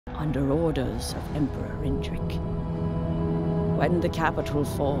under orders of Emperor Indrik. When the capital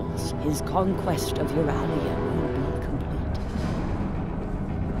falls, his conquest of Euralia will be complete.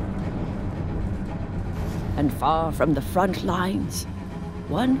 And far from the front lines,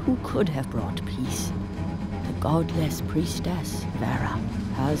 one who could have brought peace, the godless priestess Vera,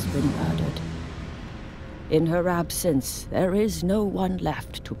 has been murdered. In her absence, there is no one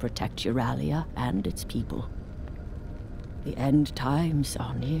left to protect Euralia and its people. The end times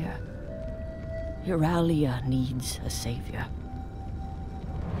are near. Euralia needs a savior.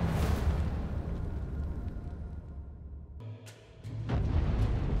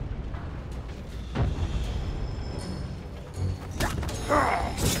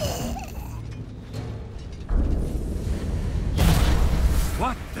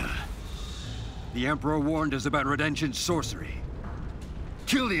 What the? The Emperor warned us about Redemption's sorcery.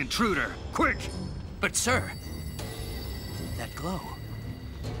 Kill the intruder, quick! But sir, that glow,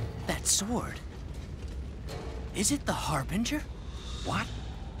 that sword, is it the Harbinger? What?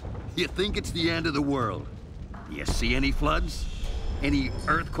 You think it's the end of the world? Do you see any floods? Any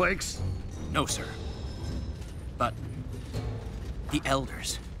earthquakes? No, sir. But the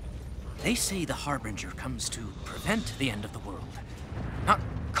Elders, they say the Harbinger comes to prevent the end of the world, not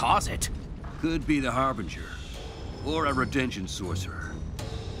cause it. Could be the Harbinger, or a Redemption sorcerer.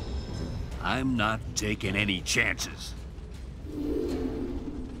 I'm not taking any chances.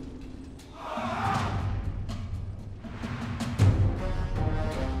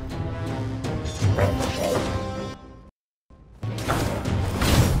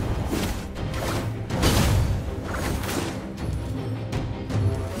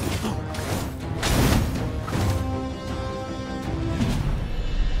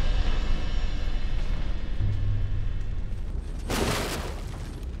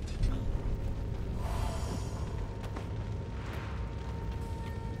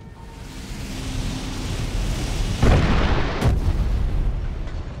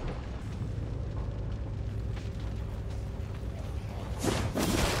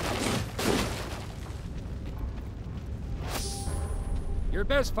 Your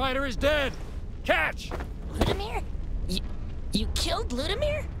best fighter is dead! Catch! Ludimir? You killed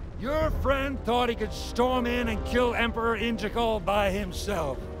Ludimir? Your friend thought he could storm in and kill Emperor Indrik all by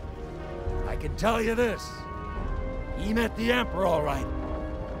himself. I can tell you this. He met the Emperor all right.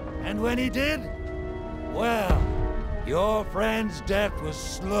 And when he did, well, your friend's death was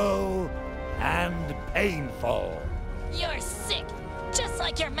slow and painful. You're sick, just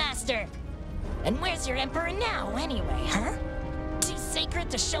like your master. And where's your Emperor now, anyway, huh? Too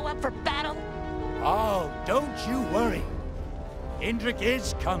sacred to show up for battle? Oh, don't you worry. Indrik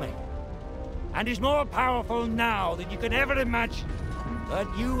is coming. And he's more powerful now than you can ever imagine. But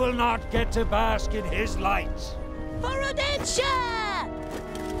you will not get to bask in his light. For Redemption!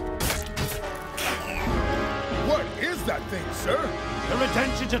 What is that thing, sir? The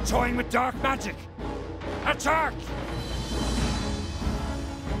Redemptions are toying with dark magic. Attack!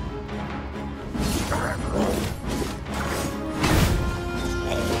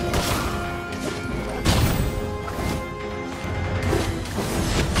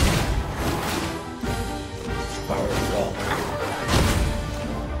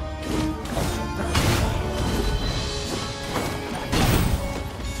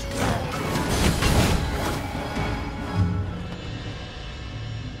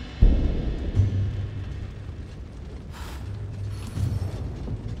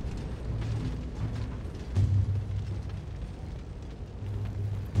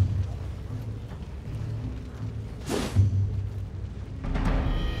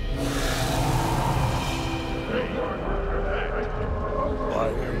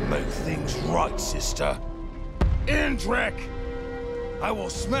 Right, sister. Indrik! I will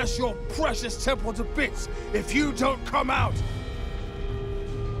smash your precious temple to bits if you don't come out!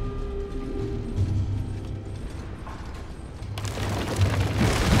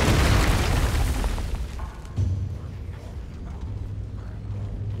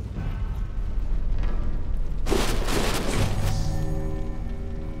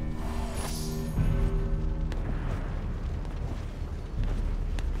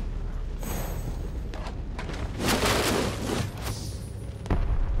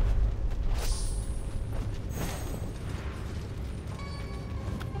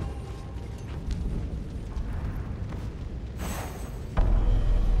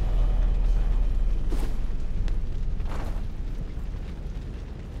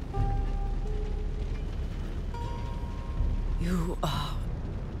 You are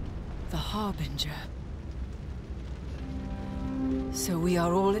the Harbinger. So we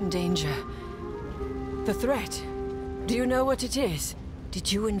are all in danger. The threat, do you know what it is?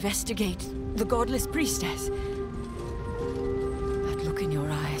 Did you investigate the Godless Priestess? That look in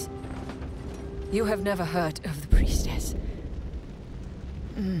your eyes. You have never heard of the Priestess.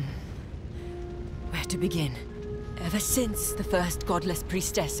 Where to begin? Ever since the first Godless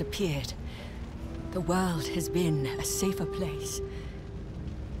Priestess appeared, the world has been a safer place.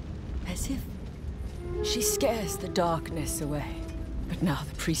 As if she scares the darkness away. But now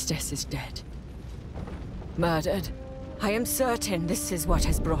the Priestess is dead. Murdered. I am certain this is what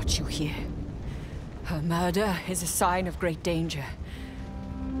has brought you here. Her murder is a sign of great danger.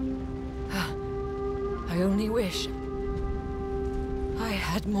 I only wish I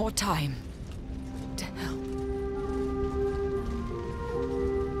had more time to help.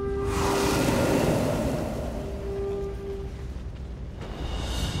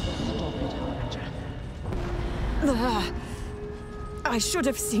 Stop it, Harbinger. I should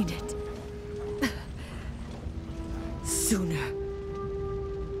have seen it. Sooner.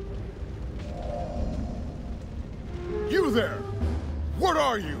 You there! What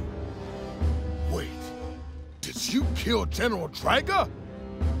are you? Wait, did you kill General Draga?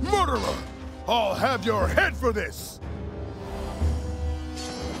 Murderer! I'll have your head for this!